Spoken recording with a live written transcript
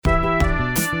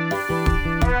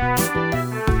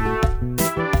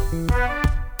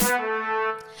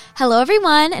Hello,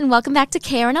 everyone, and welcome back to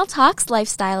KRNL Talks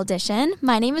Lifestyle Edition.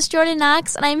 My name is Jordan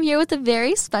Knox, and I'm here with a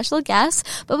very special guest.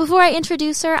 But before I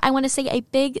introduce her, I want to say a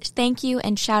big thank you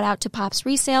and shout out to Pops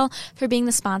Resale for being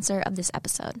the sponsor of this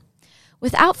episode.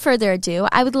 Without further ado,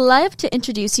 I would love to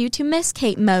introduce you to Miss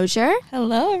Kate Mosier.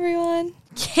 Hello, everyone.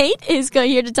 Kate is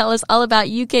here to tell us all about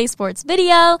UK sports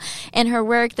video and her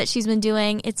work that she's been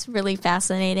doing. It's really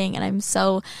fascinating, and I'm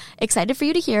so excited for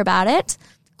you to hear about it.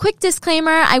 Quick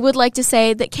disclaimer, I would like to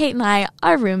say that Kate and I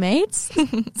are roommates,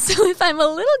 so if I'm a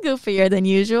little goofier than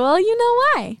usual, you know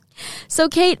why. So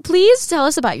Kate, please tell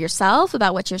us about yourself,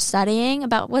 about what you're studying,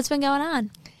 about what's been going on.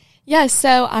 Yes,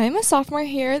 so I'm a sophomore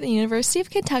here at the University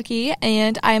of Kentucky,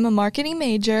 and I am a marketing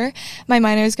major. My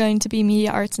minor is going to be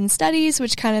media arts and studies,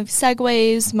 which kind of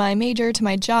segues my major to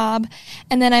my job.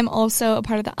 And then I'm also a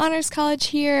part of the honors college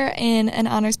here in an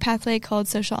honors pathway called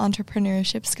Social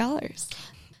Entrepreneurship Scholars.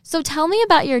 So tell me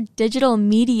about your digital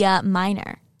media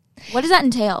minor. What does that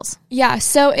entail? Yeah,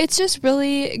 so it's just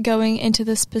really going into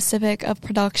the specific of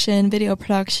production, video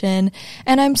production,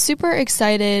 and I'm super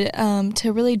excited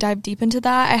to really dive deep into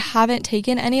that. I haven't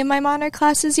taken any of my minor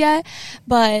classes yet,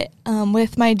 but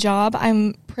with my job,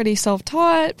 I'm pretty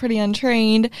self-taught, pretty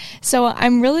untrained, so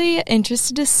I'm really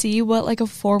interested to see what like a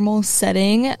formal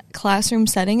setting, classroom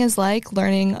setting is like,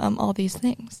 learning all these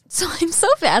things. So I'm so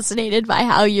fascinated by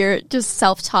how you're just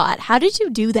self-taught. How did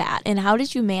you do that, and how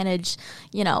did you manage,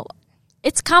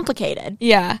 it's complicated.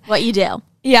 Yeah. What you do.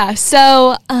 Yeah,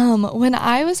 so when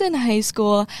I was in high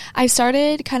school, I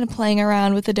started kind of playing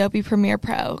around with Adobe Premiere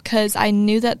Pro because I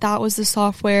knew that was the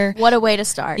software. What a way to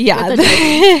start. Yeah,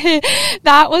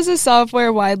 that was a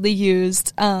software widely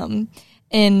used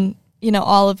in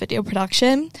all of video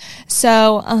production.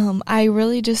 So I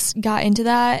really just got into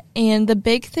that, and the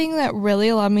big thing that really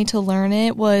allowed me to learn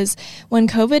it was when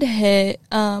COVID hit.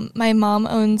 My mom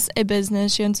owns a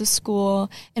business, she owns a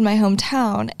school in my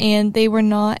hometown, and they were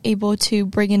not able to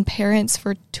bring in parents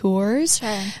for tours.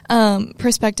 Sure.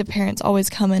 Prospective parents always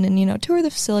come in and tour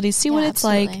the facilities, see what it's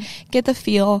absolutely. like, get the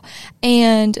feel.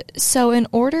 And so in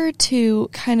order to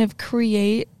kind of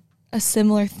create a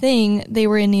similar thing, they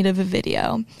were in need of a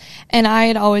video. And I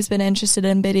had always been interested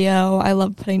in video. I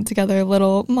love putting together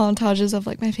little montages of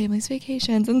like my family's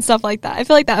vacations and stuff like that. I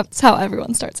feel like that's how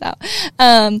everyone starts out.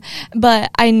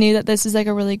 But I knew that this is like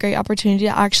a really great opportunity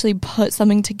to actually put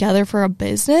something together for a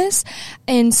business.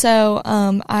 And so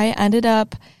I ended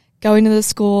up going to the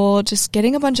school, just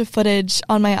getting a bunch of footage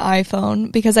on my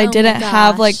iPhone because I didn't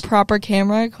have like proper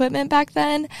camera equipment back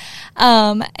then.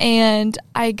 And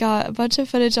I got a bunch of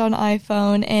footage on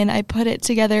iPhone and I put it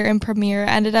together in Premiere. It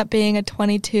ended up being a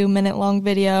 22-minute long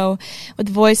video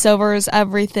with voiceovers,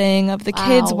 everything of the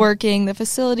kids working, the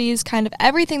facilities, kind of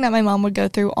everything that my mom would go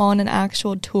through on an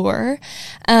actual tour,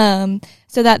 so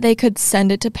that they could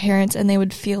send it to parents and they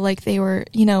would feel like they were,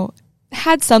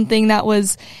 had something that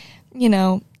was,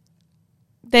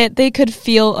 that they could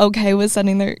feel okay with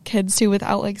sending their kids to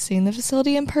without like seeing the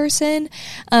facility in person.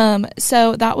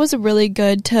 So that was really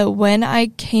good to when I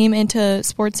came into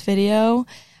sports video,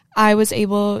 I was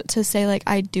able to say like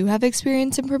I do have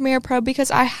experience in Premiere Pro because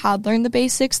I had learned the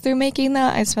basics through making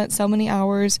that. I spent so many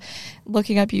hours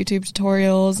looking up YouTube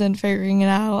tutorials and figuring it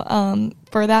out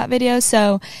for that video.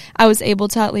 So I was able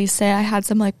to at least say I had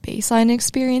some like baseline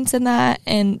experience in that,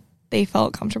 and they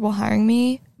felt comfortable hiring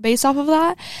me based off of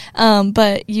that.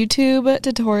 But YouTube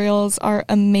tutorials are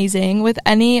amazing. With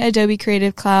any Adobe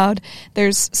Creative Cloud,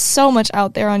 there's so much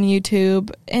out there on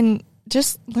YouTube, and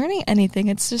just learning anything,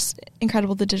 it's just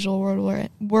incredible, the digital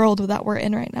world that we're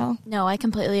in right now. No, I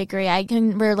completely agree. I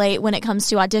can relate when it comes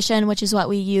to Audition, which is what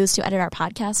we use to edit our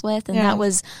podcast with, and that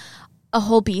was a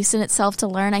whole beast in itself to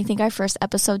learn. I think our first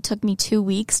episode took me 2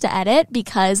 weeks to edit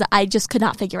because I just could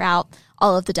not figure out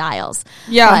all of the dials.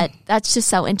 Yeah. But that's just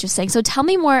so interesting. So tell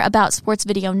me more about sports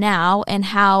video now and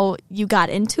how you got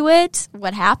into it,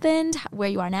 what happened, where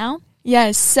you are now.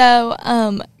 Yes. So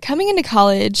coming into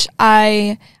college,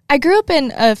 I grew up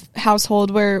in a household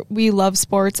where we love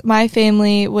sports. My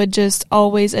family would just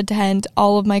always attend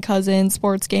all of my cousins'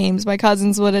 sports games. My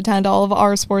cousins would attend all of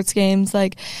our sports games.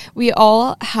 Like, we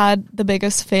all had the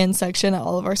biggest fan section at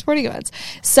all of our sporting events.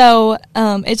 So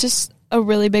it's just a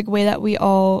really big way that we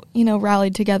all,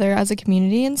 rallied together as a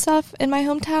community and stuff in my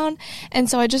hometown. And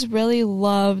so I just really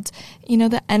loved,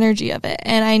 the energy of it.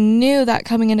 And I knew that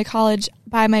coming into college,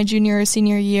 by my junior or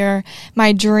senior year,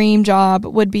 my dream job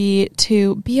would be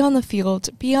to be on the field,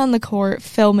 be on the court,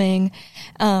 filming,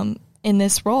 in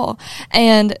this role.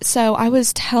 And so I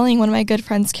was telling one of my good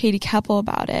friends, Katie Keppel,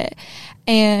 about it.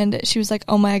 And she was like,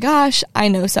 oh my gosh, I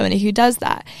know somebody who does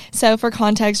that. So for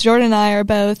context, Jordan and I are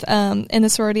both in the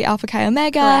sorority Alpha Chi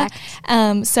Omega.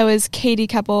 So is Katie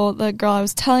Keppel, the girl I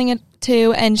was telling it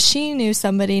to, and she knew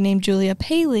somebody named Julia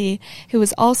Paley who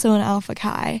was also an Alpha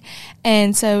Chi.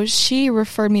 And so she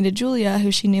referred me to Julia,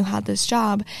 who she knew had this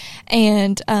job.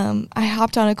 And I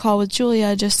hopped on a call with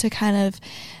Julia just to kind of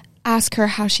ask her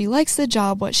how she likes the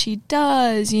job, what she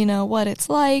does, you know, what it's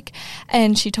like.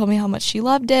 And she told me how much she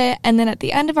loved it. And then at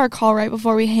the end of our call, right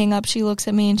before we hang up, she looks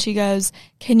at me and she goes,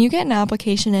 can you get an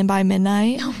application in by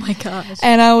midnight? Oh my gosh.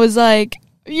 And I was like,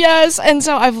 yes. And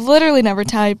so I've literally never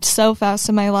typed so fast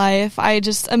in my life. I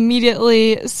just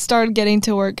immediately started getting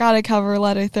to work, got a cover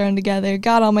letter thrown together,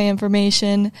 got all my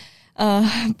information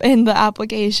in the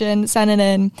application, sent it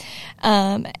in.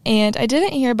 And I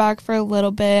didn't hear back for a little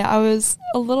bit. It was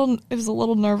a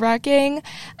little nerve-wracking.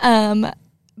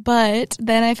 But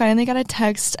then I finally got a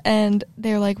text and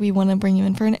they're like, we want to bring you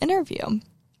in for an interview.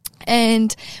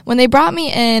 And when they brought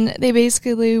me in, they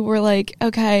basically were like,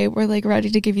 okay, we're like ready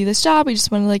to give you this job. We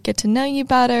just want to like get to know you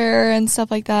better and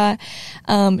stuff like that.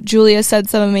 Julia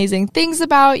said some amazing things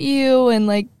about you and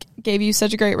like gave you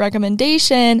such a great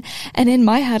recommendation. And in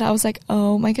my head, I was like,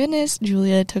 oh my goodness,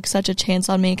 Julia took such a chance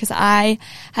on me, because I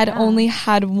had only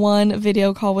had one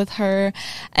video call with her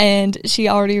and she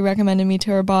already recommended me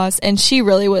to her boss. And she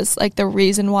really was like the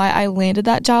reason why I landed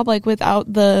that job. Like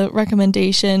without the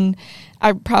recommendation,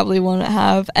 I probably wouldn't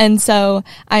have. And so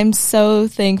I'm so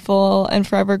thankful and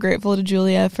forever grateful to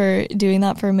Julia for doing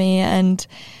that for me. And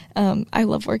I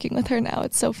love working with her now.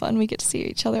 It's so fun. We get to see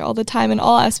each other all the time in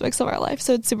all aspects of our life.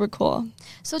 So it's super cool.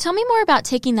 So tell me more about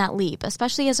taking that leap,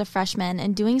 especially as a freshman,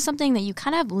 and doing something that you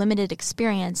kind of have limited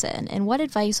experience in. And what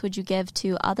advice would you give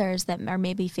to others that are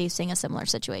maybe facing a similar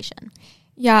situation?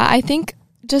 Yeah, I think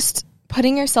just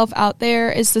putting yourself out there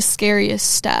is the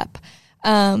scariest step.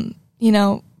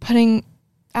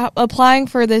 Applying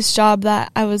for this job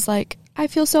that I was like, I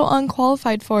feel so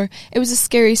unqualified for. It was a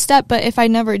scary step, but if I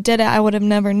never did it, I would have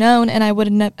never known, and I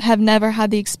would have never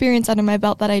had the experience under my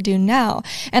belt that I do now.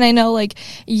 And I know, like,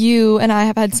 you and I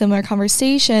have had similar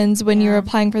conversations when you were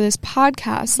applying for this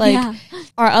podcast. Like,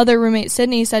 our other roommate,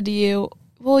 Sydney, said to you,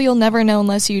 well, you'll never know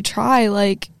unless you try.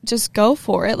 Like, just go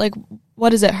for it. Like,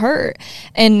 what does it hurt?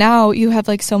 And now you have,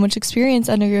 like, so much experience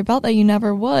under your belt that you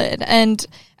never would. And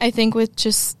I think with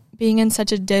just being in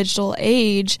such a digital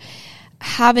age,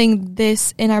 having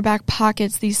this in our back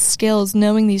pockets, these skills,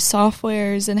 knowing these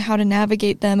softwares and how to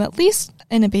navigate them, at least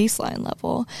in a baseline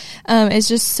level, is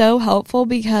just so helpful,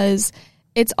 because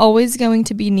it's always going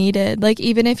to be needed. Like,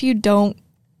 even if you don't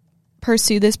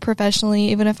pursue this professionally,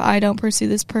 even if I don't pursue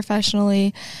this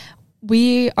professionally,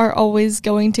 we are always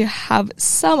going to have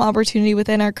some opportunity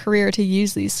within our career to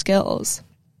use these skills.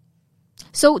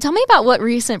 So tell me about what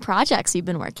recent projects you've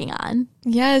been working on.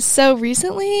 Yes, so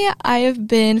recently I have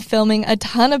been filming a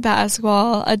ton of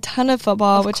basketball, a ton of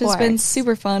football, which has been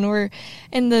super fun. We're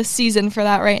in the season for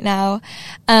that right now.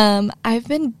 I've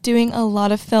been doing a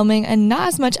lot of filming and not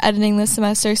as much editing this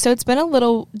semester, so it's been a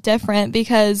little different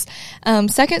because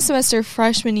second semester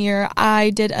freshman year,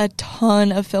 I did a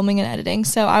ton of filming and editing.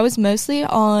 So I was mostly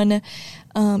on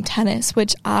tennis,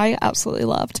 which I absolutely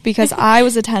loved, because I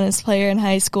was a tennis player in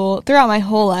high school throughout my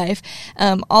whole life.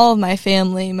 All of my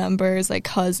family members, like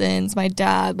cousins, my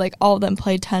dad, like all of them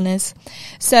played tennis.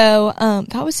 So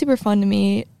that was super fun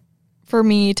for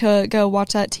me to go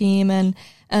watch that team. And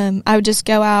I would just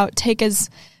go out, take as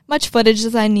much footage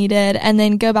as I needed, and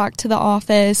then go back to the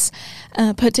office,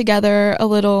 put together a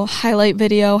little hype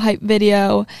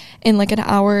video in like an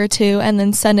hour or two, and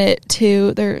then send it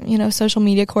to their, social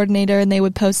media coordinator, and they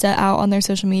would post it out on their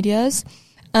social medias.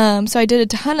 So I did a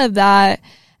ton of that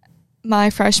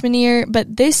my freshman year,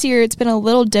 but this year it's been a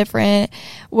little different,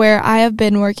 where I have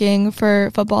been working for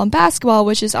football and basketball,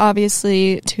 which is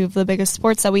obviously two of the biggest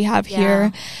sports that we have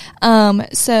here.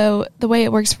 So the way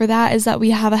it works for that is that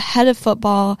we have a head of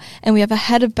football and we have a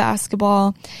head of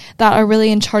basketball that are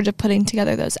really in charge of putting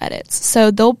together those edits.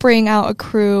 So they'll bring out a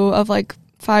crew of like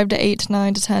 5 to 8 to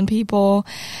 9 to 10 people,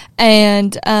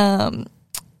 and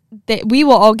we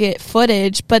will all get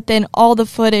footage, but then all the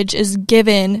footage is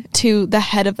given to the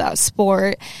head of that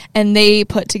sport, and they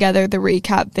put together the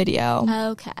recap video.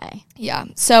 Okay. Yeah.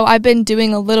 So I've been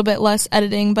doing a little bit less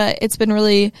editing, but it's been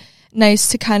really nice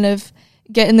to kind of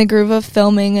get in the groove of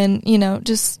filming, and,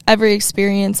 just every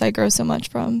experience I grow so much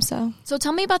from. So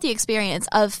tell me about the experience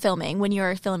of filming when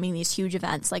you're filming these huge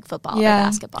events like football or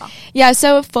basketball. Yeah.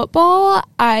 So football,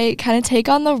 I kind of take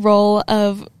on the role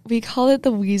of, we call it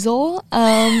the weasel,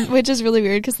 which is really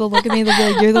weird because they'll look at me and they'll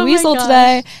be like, you're the weasel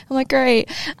today. I'm like, great.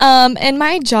 And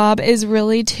my job is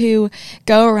really to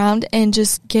go around and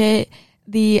just get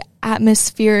the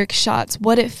atmospheric shots,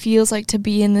 what it feels like to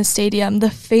be in the stadium, the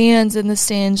fans in the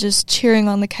stands just cheering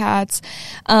on the Cats.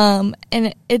 And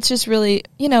it's just really,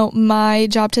 my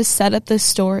job to set up this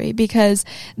story, because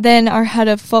then our head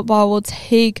of football will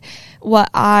take what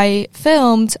I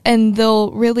filmed and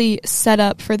they'll really set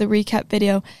up for the recap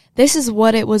video. This is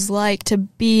what it was like to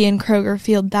be in Kroger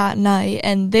Field that night,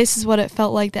 and this is what it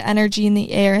felt like, the energy in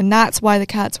the air, and that's why the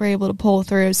Cats were able to pull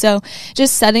through. So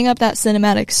just setting up that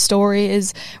cinematic story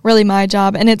is really my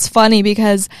job, and it's funny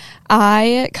because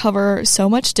I cover so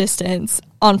much distance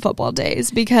on football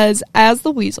days, because as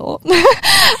the weasel,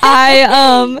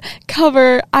 I'm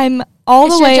all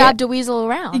it's the way. It's your job to weasel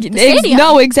around the stadium.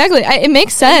 No, exactly. It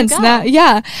makes sense. But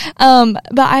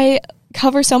I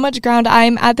cover so much ground.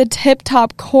 I'm at the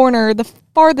tip-top corner, the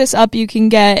farthest up you can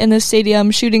get in the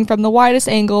stadium, shooting from the widest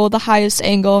angle, the highest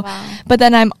angle. Wow. But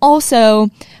then I'm also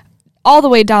all the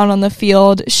way down on the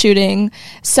field shooting.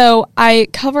 So I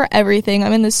cover everything.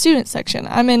 I'm in the student section.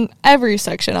 I'm in every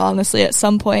section, honestly, at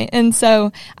some point. And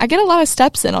so I get a lot of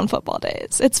steps in on football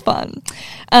days. It's fun.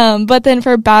 But then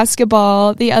for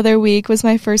basketball, the other week was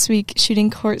my first week shooting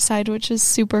courtside, which is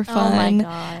super fun. Oh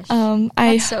my gosh.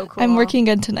 That's so cool. I'm working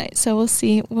good tonight, so we'll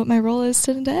see what my role is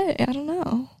today. I don't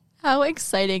know. How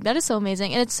exciting. That is so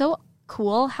amazing. And it's so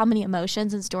cool how many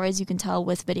emotions and stories you can tell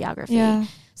with videography. Yeah.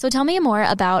 So tell me more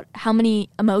about how many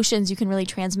emotions you can really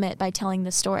transmit by telling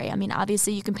this story. I mean,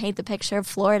 obviously you can paint the picture of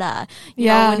Florida, you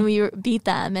know, when we beat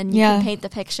them, and you can paint the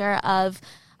picture of,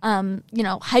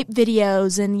 hype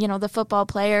videos and, the football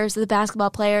players, the basketball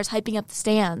players hyping up the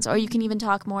stands. Or you can even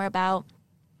talk more about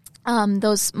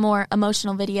those more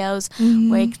emotional videos,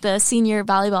 like the senior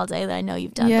volleyball day that I know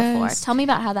you've done before. Tell me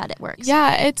about how that works.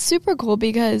 Yeah, it's super cool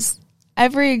because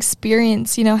every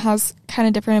experience, has kind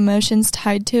of different emotions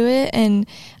tied to it, and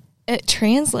it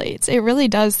translates. It really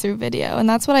does through video, and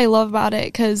that's what I love about it,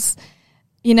 because,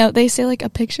 they say like a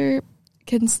picture's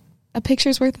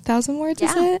worth 1,000 words,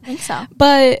 is it? I think so.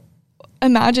 But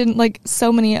imagine like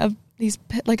so many of these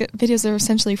like videos are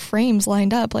essentially frames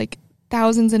lined up, like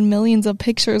thousands and millions of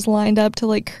pictures lined up to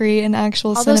like create an actual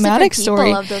all cinematic those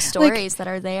story. All of those stories that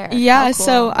are there. Yeah, cool.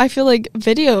 So I feel like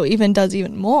video even does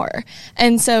even more.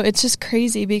 And so it's just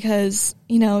crazy because,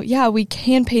 we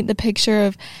can paint the picture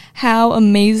of how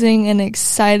amazing and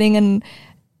exciting and,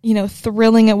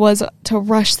 thrilling it was to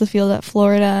rush the field at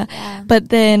Florida. Yeah. But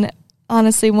then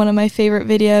honestly, one of my favorite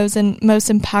videos and most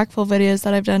impactful videos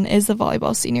that I've done is the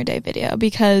volleyball senior day video,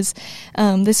 because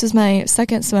this is my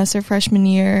second semester freshman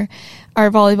year. Our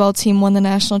volleyball team won the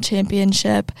national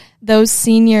championship. Those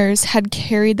seniors had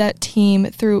carried that team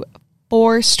through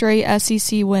 4 straight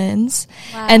SEC wins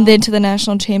and then to the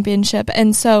national championship.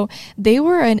 And so they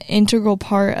were an integral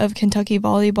part of Kentucky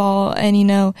volleyball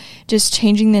and, just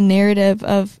changing the narrative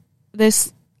of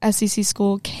this SEC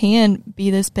school can be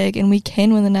this big and we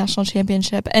can win the national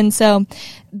championship. And so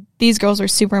these girls are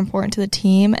super important to the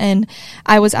team, and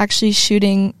I was actually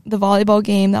shooting the volleyball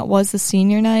game that was the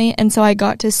senior night, and so I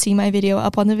got to see my video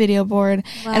up on the video board.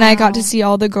 And I got to see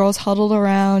all the girls huddled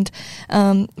around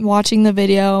watching the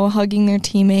video, hugging their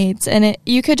teammates, and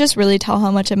you could just really tell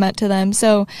how much it meant to them.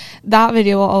 So that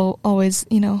video will always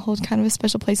hold kind of a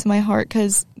special place in my heart,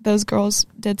 because those girls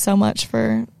did so much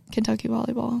for Kentucky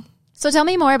volleyball. So tell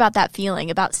me more about that feeling,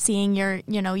 about seeing your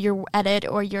edit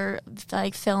or your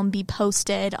film be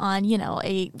posted on,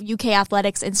 a UK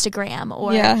Athletics Instagram,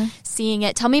 or seeing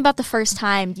it. Tell me about the first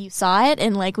time you saw it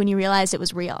and when you realized it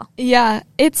was real. Yeah,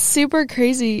 it's super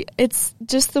crazy. It's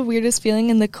just the weirdest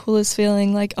feeling and the coolest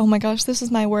feeling. Like, oh my gosh, this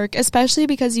is my work, especially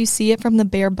because you see it from the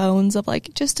bare bones of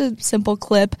just a simple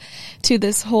clip to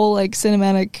this whole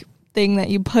cinematic thing that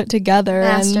you put together.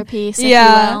 Masterpiece, if you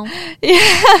will.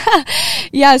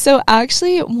 Yeah, so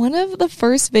actually one of the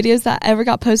first videos that ever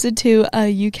got posted to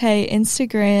a UK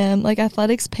Instagram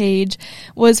athletics page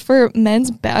was for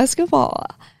men's basketball.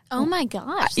 Oh my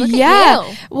gosh, look at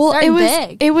you. Well,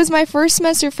 Starting it was my first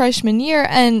semester freshman year,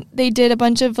 and they did a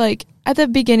bunch of at the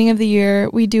beginning of the year,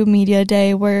 we do media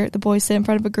day where the boys sit in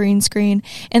front of a green screen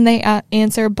and they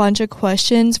answer a bunch of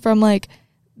questions from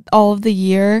all of the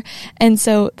year, and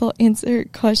so they'll answer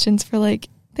questions for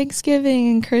Thanksgiving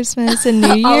and Christmas and New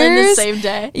Year's. All in the same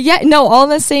day? Yeah, no, all in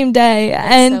the same day.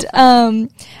 That's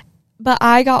and but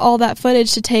I got all that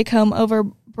footage to take home over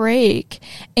break,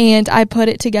 and I put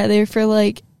it together for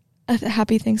a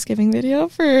happy Thanksgiving video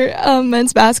for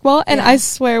men's basketball. And I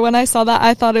swear, when I saw that,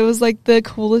 I thought it was the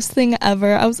coolest thing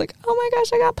ever. I was like, oh my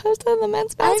gosh, I got posted on the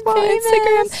men's basketball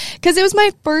Instagram, because it was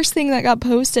my first thing that got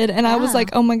posted, and I was like,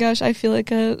 oh my gosh, I feel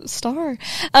like a star.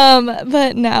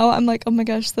 But now I'm like, oh my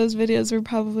gosh, those videos were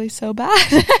probably so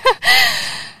bad.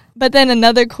 But then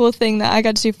another cool thing that I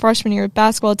got to do freshman year with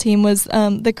basketball team was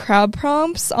the crowd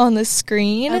prompts on the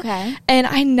screen. Okay. And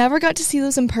I never got to see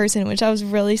those in person, which I was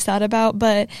really sad about,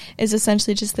 but it's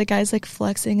essentially just the guys like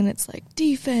flexing and it's like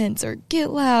defense or get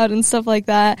loud and stuff like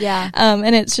that. Yeah.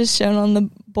 And it's just shown on the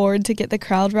board to get the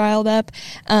crowd riled up.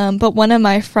 But one of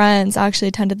my friends actually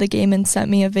attended the game and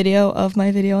sent me a video of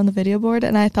my video on the video board,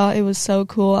 and I thought it was so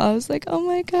cool. I was like, oh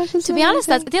my gosh, to be honest,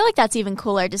 I feel like that's even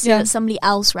cooler to see that somebody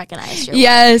else recognized your work.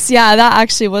 Yes, yeah, that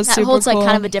actually was that super holds cool. like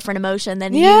kind of a different emotion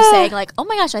than you saying like, oh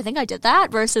my gosh, I think I did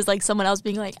that, versus like someone else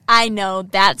being like, I know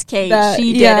that's Kate,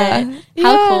 she did it.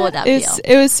 How cool would that feel?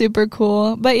 It was super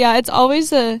cool. But yeah, it's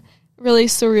always a really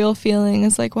surreal feeling.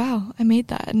 It's like, wow, I made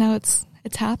that, and now it's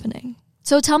happening.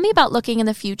 So tell me about looking in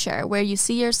the future, where you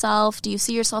see yourself. Do you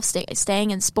see yourself staying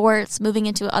in sports, moving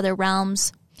into other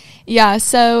realms? Yeah,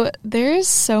 so there's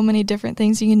so many different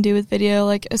things you can do with video,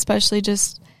 like especially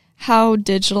just how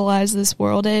digitalized this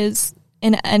world is.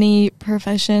 In any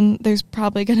profession, there's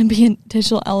probably going to be a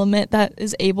digital element that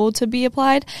is able to be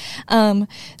applied.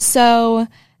 So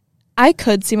I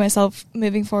could see myself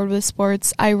moving forward with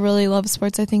sports. I really love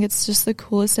sports. I think it's just the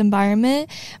coolest environment,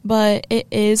 but it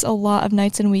is a lot of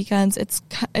nights and weekends.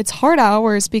 It's hard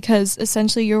hours because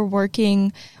essentially you're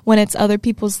working when it's other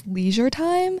people's leisure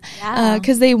time,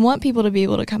 because they want people to be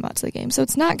able to come out to the game. So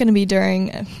it's not going to be during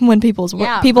when people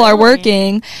are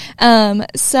working. So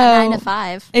 9 to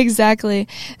 5. Exactly.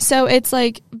 So it's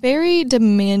like very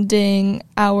demanding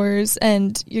hours,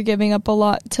 and you're giving up a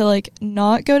lot to like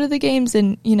not go to the games,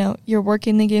 and you're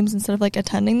working the games instead of like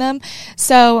attending them.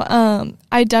 So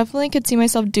I definitely could see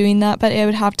myself doing that, but it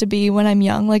would have to be when I'm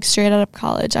young, like straight out of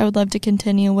college. I would love to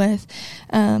continue with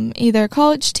either a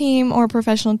college team or a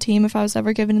professional team if I was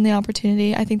ever given the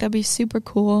opportunity. I think that'd be super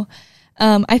cool.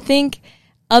 I think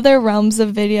other realms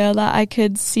of video that I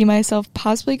could see myself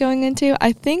possibly going into,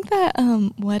 I think that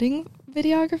wedding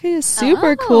videography is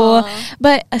super cool,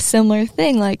 but a similar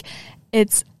thing, like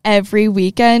it's every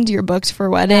weekend you're booked for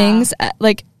weddings,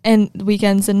 and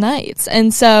weekends and nights.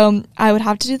 And so I would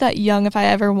have to do that young if I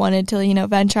ever wanted to,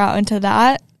 venture out into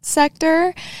that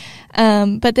sector.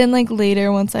 But then like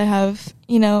later, once I have,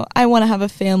 I want to have a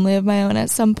family of my own at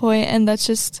some point, and that's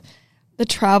just the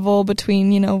travel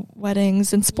between,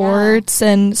 weddings and sports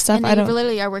and stuff. And you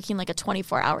literally are working like a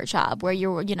 24-hour job where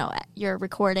you're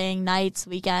recording nights,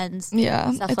 weekends,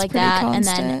 stuff like that,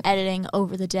 constant. And then editing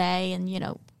over the day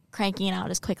and, cranking it out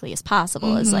as quickly as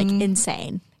possible is like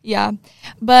insane. Yeah.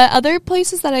 But other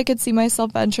places that I could see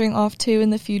myself venturing off to in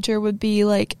the future would be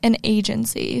like an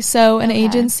agency. So an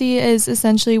agency is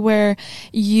essentially where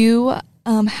you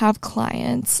have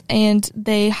clients and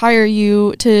they hire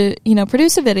you to,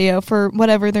 produce a video for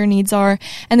whatever their needs are.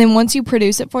 And then once you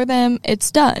produce it for them,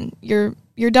 it's done. You're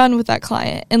done with that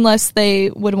client unless they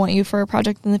would want you for a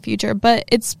project in the future. But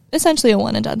it's essentially a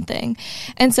one and done thing.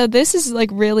 And so this is like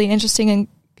really interesting and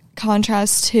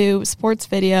contrast to sports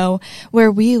video, where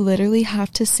we literally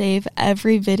have to save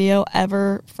every video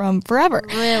ever from forever.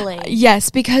 Really? Yes,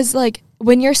 because like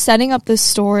when you're setting up the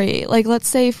story, like let's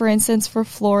say for instance for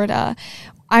Florida,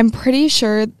 I'm pretty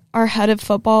sure our head of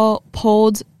football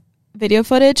pulled video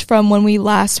footage from when we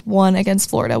last won against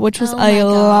Florida, which was a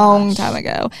long time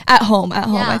ago. At home,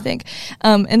 I think.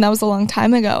 And that was a long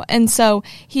time ago. And so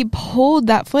he pulled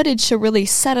that footage to really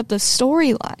set up the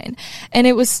storyline. And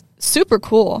it was super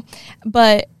cool.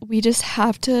 But we just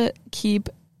have to keep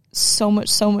so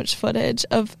much footage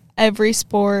of every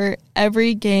sport,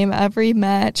 every game, every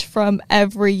match from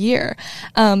every year.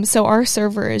 So our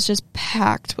server is just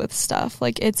packed with stuff.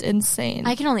 Like, it's insane.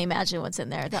 I can only imagine what's in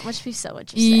there. That must be so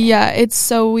interesting. Yeah, it's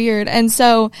so weird. And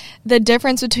so the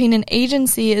difference between an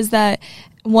agency is that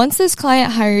once this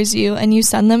client hires you and you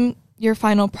send them your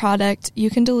final product,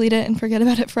 you can delete it and forget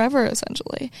about it forever,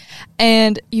 essentially.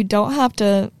 And you don't have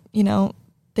to,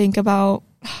 think about,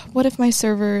 what if my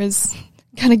server is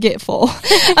gonna get full?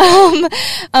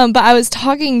 But I was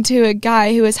talking to a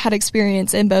guy who has had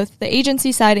experience in both the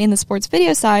agency side and the sports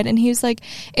video side, and he was like,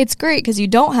 it's great because you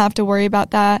don't have to worry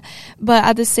about that, but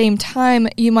at the same time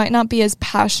you might not be as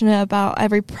passionate about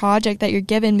every project that you're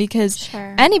given, because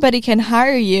anybody can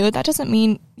hire you. That doesn't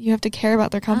mean you have to care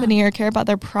about their company or care about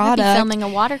their product. You'd be filming a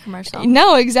water commercial.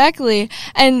 No, exactly.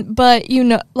 But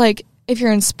if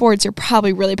you're in sports, you're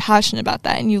probably really passionate about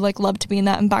that and you love to be in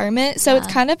that environment. So it's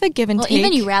kind of a give and take.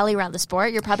 Even you rally around the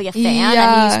sport, you're probably a fan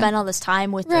and you spend all this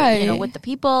time with with the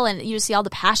people, and you see all the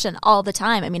passion all the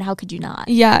time. I mean, how could you not?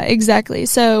 Yeah, exactly.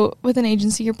 So with an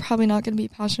agency, you're probably not going to be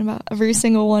passionate about every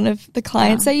single one of the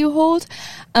clients that you hold.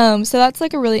 So that's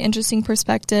a really interesting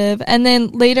perspective. And then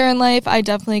later in life, I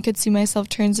definitely could see myself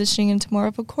transitioning into more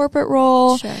of a corporate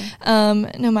role.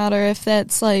 No matter if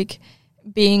that's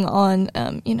being on,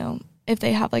 if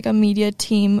they have like a media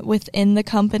team within the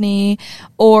company,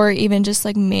 or even just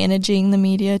like managing the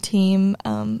media team.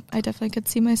 I definitely could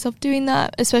see myself doing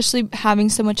that, especially having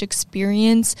so much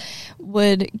experience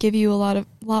would give you a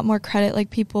lot more credit. Like,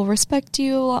 people respect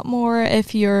you a lot more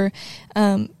if you're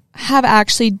have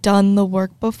actually done the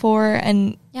work before.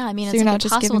 And yeah, I mean, so it's you're like not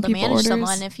just impossible giving to people manage orders.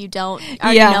 someone if you don't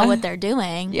already know what they're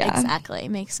doing. Yeah. Exactly.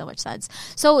 Makes so much sense.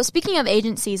 So speaking of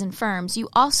agencies and firms, you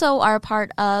also are a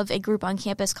part of a group on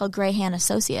campus called Grayhan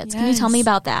Associates. Can you tell me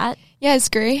about that? Yes,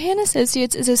 Grayhan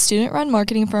Associates is a student-run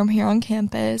marketing firm here on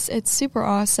campus. It's super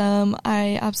awesome.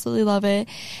 I absolutely love it.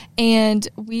 And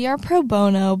we are pro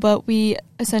bono, but we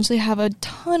essentially have a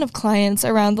ton of clients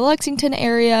around the Lexington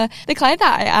area. The client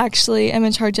that I actually am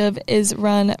in charge of is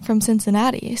run from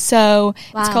Cincinnati. So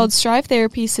It's called Strive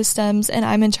Therapy Systems, and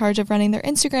I'm in charge of running their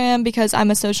Instagram because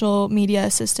I'm a social media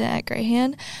assistant at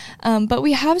Grayhan. But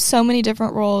we have so many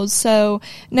different roles. So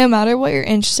no matter what you're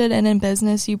interested in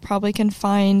business, you probably can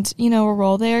find, a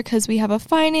role there, because we have a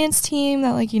finance team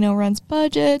that runs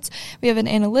budgets. We have an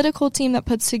analytical team that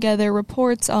puts together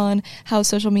reports on how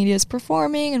social media is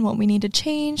performing and what we need to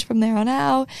change from there on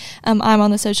out. I'm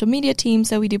on the social media team,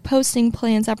 so we do posting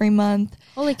plans every month.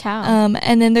 Holy cow.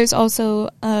 And then there's also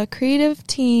a creative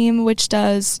team which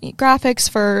does graphics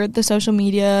for the social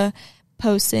media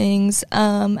postings.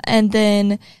 And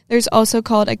then there's also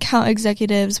called account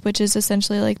executives, which is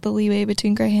essentially like the leeway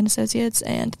between Grayhan Associates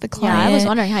and the client. Yeah, I was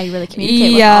wondering how you really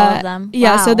communicate with all of them.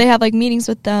 Yeah, Wow. so they have like meetings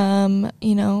with them,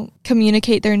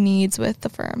 communicate their needs with the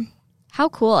firm. How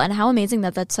cool and how amazing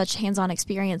that that's such hands-on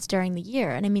experience during the year.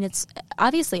 And I mean, it's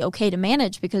obviously okay to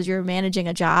manage because you're managing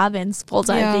a job and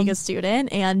full-time being a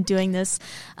student and doing this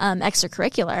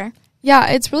extracurricular. Yeah,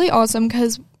 it's really awesome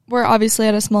because we're obviously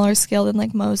at a smaller scale than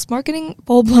like most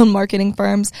full-blown marketing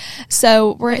firms.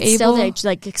 So we're able, still the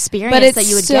like experience but it's that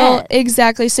you would still, get.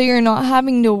 Exactly. So you're not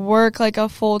having to work like a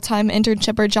full-time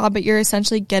internship or job, but you're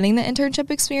essentially getting the internship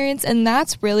experience. And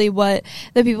that's really what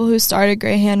the people who started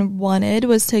Grayhan wanted,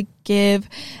 was to give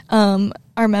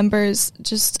our members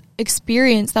just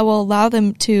experience that will allow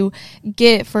them to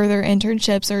get further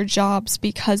internships or jobs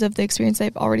because of the experience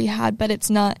they've already had. But it's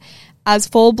not as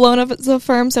full-blown of a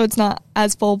firm, so it's not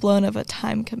as full-blown of a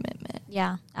time commitment.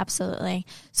 Yeah, absolutely.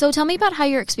 So tell me about how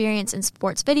your experience in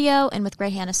sports video and with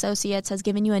Grayhan Associates has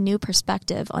given you a new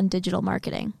perspective on digital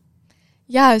marketing.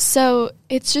 Yeah, so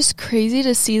it's just crazy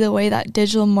to see the way that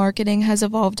digital marketing has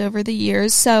evolved over the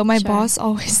years. So my boss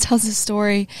always tells a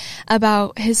story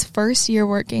about his first year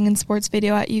working in sports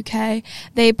video at UK.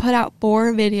 They put out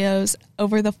 4 videos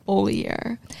over the full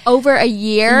year. Over a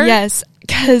year? Yes.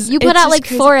 Because you put out like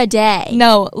crazy. 4 a day.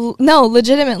 No,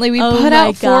 legitimately, we put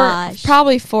out 4,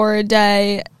 probably 4 a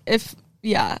day.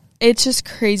 It's just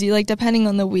crazy. Like, depending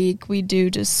on the week, we do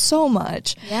just so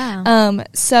much. Yeah.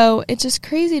 So it's just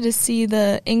crazy to see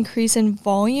the increase in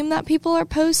volume that people are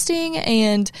posting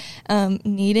and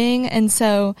needing, and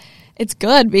so it's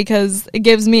good because it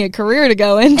gives me a career to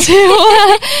go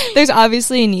into. There's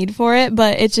obviously a need for it,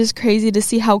 but it's just crazy to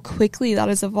see how quickly that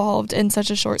has evolved in such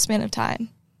a short span of time.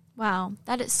 Wow,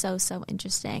 that is so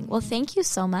interesting. Well, thank you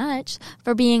so much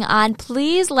for being on.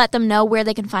 Please let them know where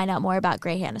they can find out more about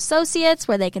Grayhan Associates,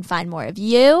 where they can find more of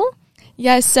you.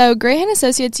 Yes, so Grayhan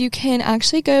Associates, you can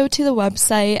actually go to the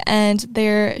website and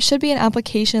there should be an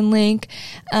application link.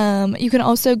 You can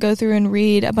also go through and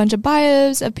read a bunch of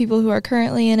bios of people who are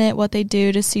currently in it, what they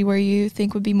do, to see where you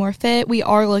think would be more fit. We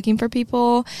are looking for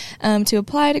people to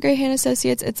apply to Grayhan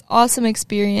Associates. It's awesome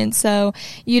experience, so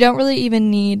you don't really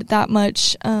even need that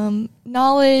much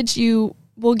knowledge. You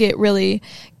will get really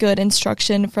good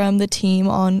instruction from the team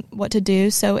on what to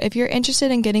do. So if you're interested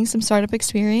in getting some startup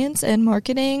experience in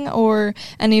marketing or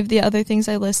any of the other things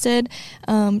I listed,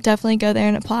 definitely go there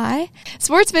and apply.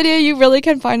 Sports video, you really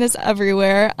can find us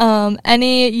everywhere.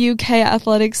 Any UK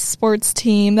athletics sports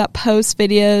team that posts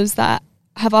videos that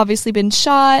have obviously been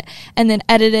shot and then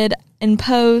edited in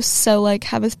post, so like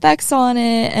have effects on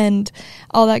it and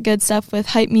all that good stuff with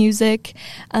hype music,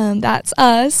 that's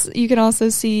us. You can also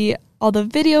see all the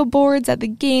video boards at the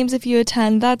games if you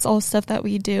attend. That's all stuff that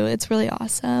we do. It's really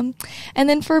awesome. And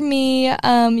then for me,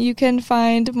 you can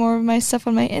find more of my stuff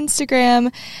on my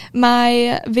Instagram.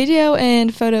 My video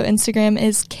and photo Instagram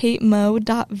is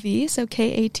katemo.v, so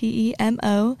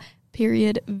KATEMO.V.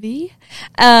 _V.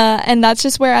 And that's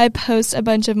just where I post a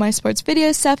bunch of my sports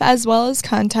video stuff as well as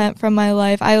content from my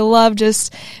life. I love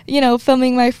just,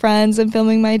 filming my friends and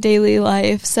filming my daily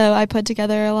life. So I put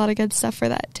together a lot of good stuff for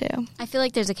that too. I feel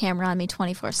like there's a camera on me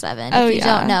 24/7. Oh, if you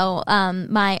don't know,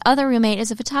 my other roommate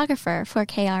is a photographer for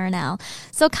KRNL.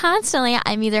 So constantly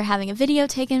I'm either having a video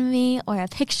taken of me or a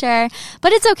picture,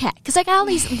 but it's okay because I got all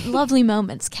these lovely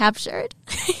moments captured.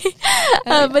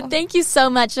 But thank you so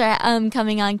much for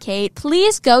coming on, Kate.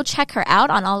 Please go check her out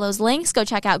on all those links. Go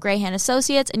check out Greyhound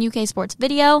Associates and UK Sports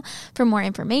Video for more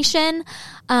information.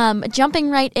 Jumping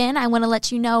right in, I want to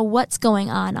let you know what's going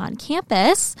on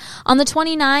campus. On the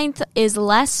 29th is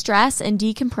Less Stress and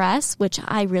Decompress, which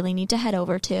I really need to head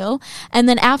over to. And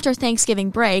then after Thanksgiving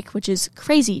break, which is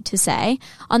crazy to say,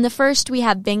 on the 1st we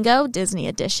have Bingo, Disney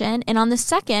Edition. And on the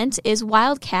 2nd is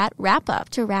Wildcat Wrap Up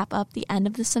to wrap up the end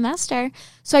of the semester.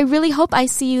 So I really hope I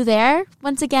see you there.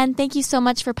 Once again, thank you so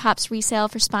much for Pops Resale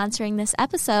for sponsoring this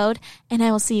episode, and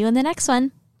I will see you in the next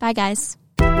one. Bye, guys.